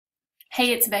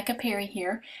Hey, it's Becca Perry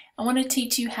here. I want to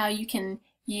teach you how you can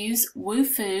use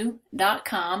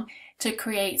Wufoo.com to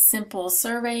create simple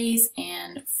surveys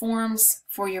and forms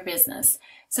for your business.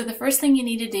 So the first thing you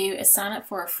need to do is sign up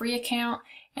for a free account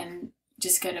and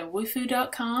just go to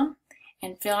Wufoo.com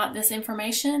and fill out this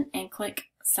information and click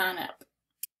sign up.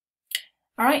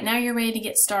 All right, now you're ready to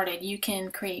get started. You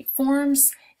can create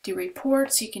forms, do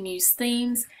reports, you can use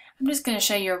themes. I'm just going to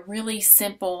show you a really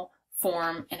simple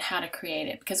form and how to create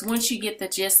it, because once you get the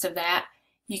gist of that,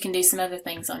 you can do some other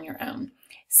things on your own.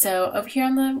 So over here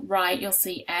on the right, you'll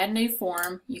see add new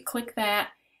form. You click that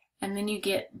and then you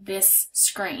get this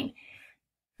screen.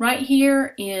 Right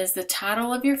here is the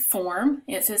title of your form.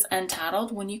 It says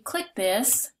Untitled. When you click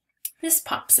this, this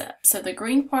pops up. So the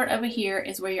green part over here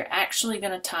is where you're actually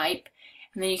going to type,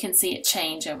 and then you can see it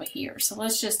change over here. So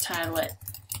let's just title it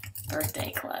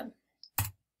Birthday Club.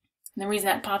 And the reason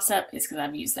that pops up is because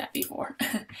I've used that before.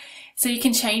 So you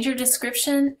can change your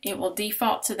description. It will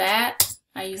default to that.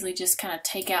 I usually just kind of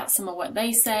take out some of what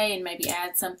they say and maybe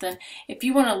add something. If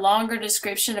you want a longer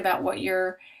description about what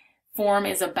your form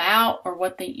is about or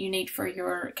what you need for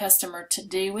your customer to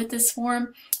do with this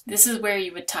form, this is where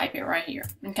you would type it right here.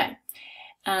 Okay.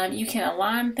 You can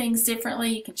align things differently.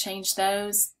 You can change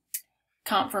those.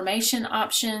 Confirmation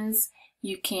options.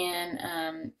 You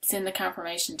can send the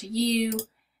confirmation to you.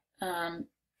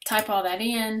 Type all that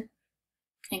in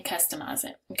and customize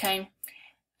it, okay?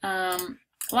 A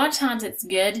lot of times it's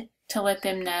good to let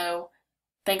them know,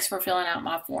 thanks for filling out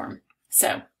my form.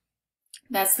 So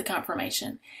that's the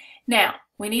confirmation. Now,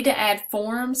 we need to add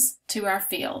forms to our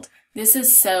field. This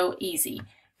is so easy.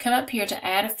 Come up here to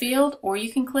add a field, or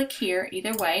you can click here,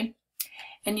 either way,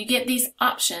 and you get these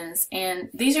options, and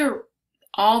these are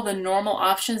all the normal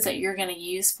options that you're going to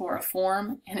use for a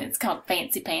form, and it's called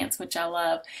Fancy Pants, which I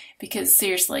love, because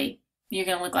seriously, you're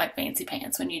going to look like fancy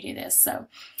pants when you do this. So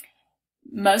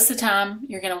most of the time,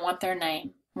 you're going to want their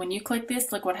name. When you click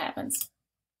this, look what happens.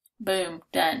 Boom,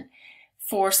 done.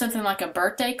 For something like a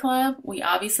birthday club, we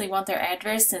obviously want their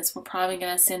address, since we're probably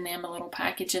going to send them a little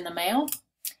package in the mail.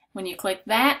 When you click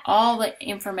that, all the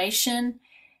information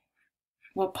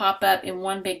will pop up in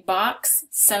one big box.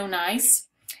 So nice.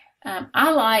 I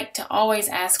like to always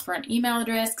ask for an email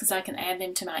address because I can add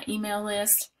them to my email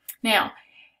list. Now,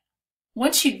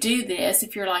 once you do this,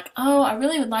 if you're like, oh, I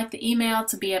really would like the email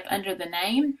to be up under the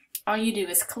name, all you do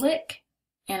is click,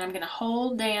 and I'm going to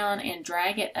hold down and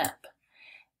drag it up.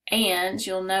 And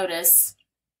you'll notice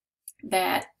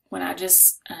that when I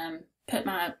just put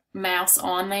my mouse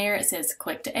on there, it says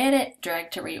click to edit,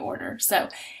 drag to reorder. So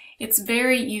it's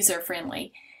very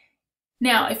user-friendly.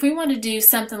 Now, if we want to do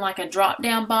something like a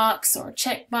drop-down box or a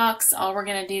check box, all we're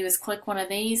going to do is click one of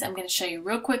these. I'm going to show you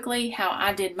real quickly how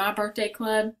I did my birthday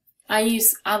club. I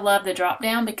love the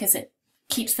drop-down because it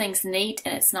keeps things neat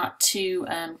and it's not too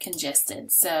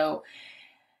congested. So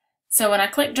when I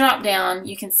click drop-down,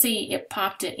 you can see it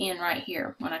popped it in right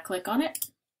here. When I click on it,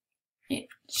 it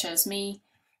shows me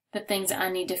the things that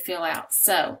I need to fill out.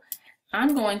 So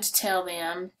I'm going to tell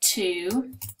them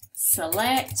to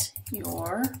select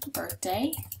your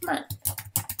birthday month.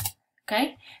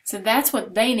 Okay, so that's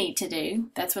what they need to do.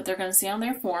 That's what they're going to see on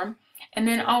their form. And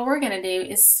then all we're going to do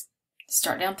is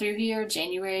start down through here,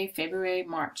 January, February,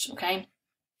 March. Okay,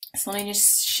 so let me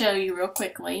just show you real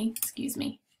quickly. Excuse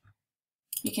me.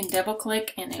 You can double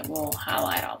click and it will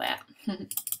highlight all that.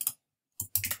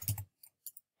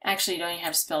 Actually, you don't even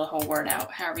have to spell the whole word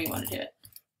out, however you want to do it.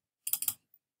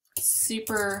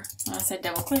 Super, I said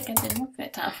double click, it didn't work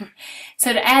that time.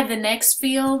 So to add the next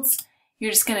fields,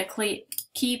 you're just going to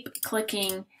keep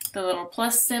clicking the little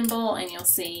plus symbol and you'll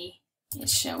see it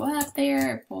show up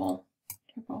there. April,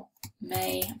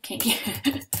 May, I can't get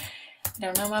I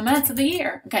don't know my months of the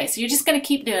year. Okay, so you're just going to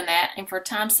keep doing that, and for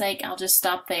time's sake, I'll just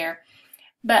stop there.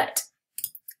 But,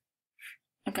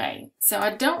 okay, so I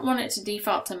don't want it to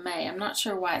default to May. I'm not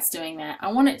sure why it's doing that.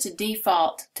 I want it to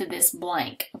default to this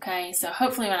blank, okay? So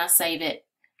hopefully when I save it,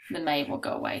 the May will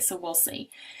go away, so we'll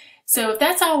see. So if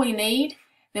that's all we need,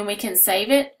 then we can save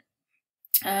it.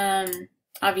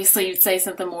 Obviously, you'd say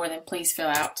something more than please fill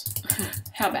out.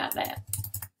 How about that?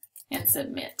 And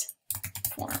submit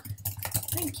form.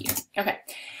 Thank you. Okay.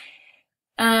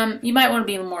 You might want to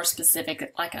be more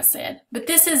specific, like I said. But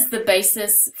this is the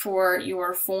basis for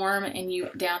your form, and you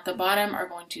down at the bottom are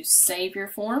going to save your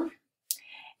form.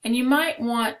 And you might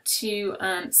want to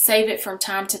save it from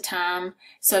time to time.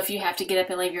 So if you have to get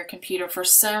up and leave your computer for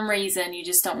some reason, you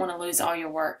just don't want to lose all your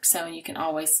work. So you can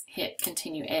always hit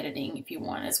continue editing if you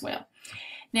want as well.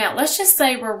 Now, let's just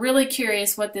say we're really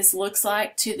curious what this looks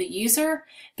like to the user,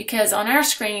 because on our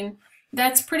screen,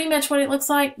 that's pretty much what it looks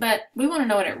like, but we want to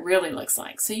know what it really looks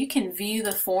like. So you can view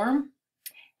the form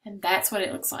And that's what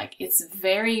it looks like. It's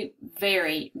very,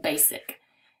 very basic.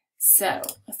 So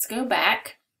let's go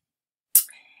back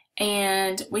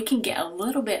and we can get a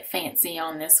little bit fancy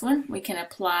on this one. We can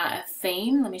apply a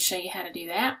theme. Let me show you how to do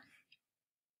that.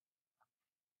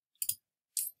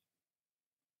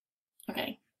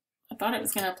 Okay, I thought it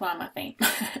was going to apply my theme.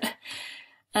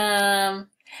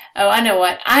 Oh, I know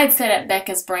what. I had set up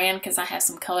Becca's brand because I have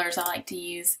some colors I like to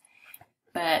use.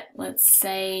 But let's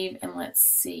save and let's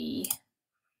see.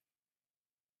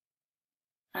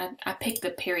 I picked the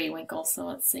periwinkle, so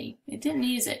let's see. It didn't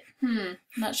use it.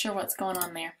 Not sure what's going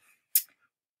on there.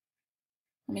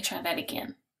 Let me try that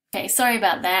again. Okay, sorry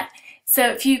about that. So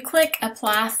if you click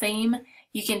Apply Theme,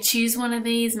 you can choose one of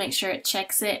these, make sure it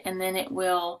checks it, and then it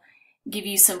will give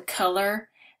you some color.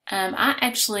 I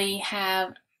actually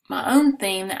have my own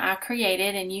theme that I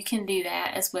created, and you can do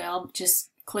that as well. Just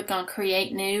click on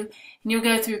Create New, and you'll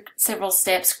go through several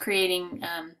steps creating,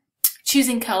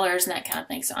 choosing colors and that kind of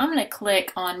thing. So I'm going to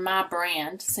click on my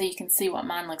brand so you can see what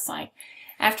mine looks like.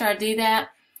 After I do that,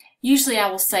 usually I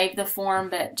will save the form,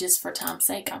 but just for time's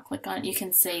sake, I'll click on it. You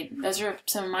can see those are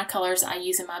some of my colors I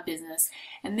use in my business.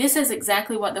 And this is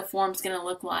exactly what the form is going to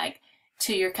look like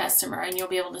to your customer, and you'll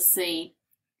be able to see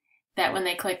that when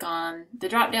they click on the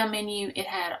drop-down menu, it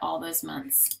had all those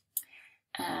months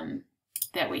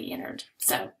that we entered.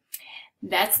 So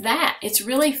that's that. It's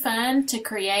really fun to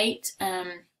create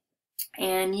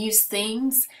and use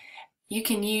themes. You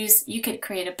could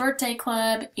create a birthday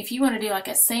club. If you want to do like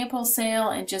a sample sale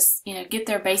and just, get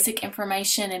their basic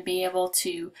information and be able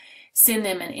to send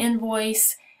them an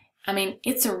invoice. I mean,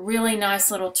 it's a really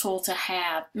nice little tool to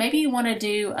have. Maybe you want to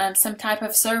do some type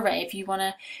of survey if you want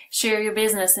to share your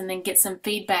business and then get some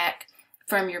feedback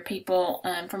from your people,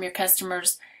 from your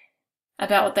customers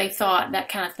about what they thought, that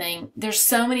kind of thing. There's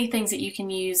so many things that you can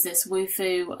use this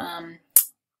Wufoo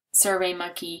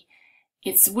SurveyMonkey.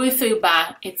 It's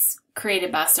it's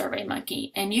created by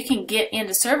SurveyMonkey, and you can get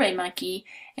into SurveyMonkey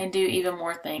and do even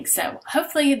more things. So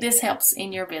hopefully this helps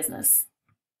in your business.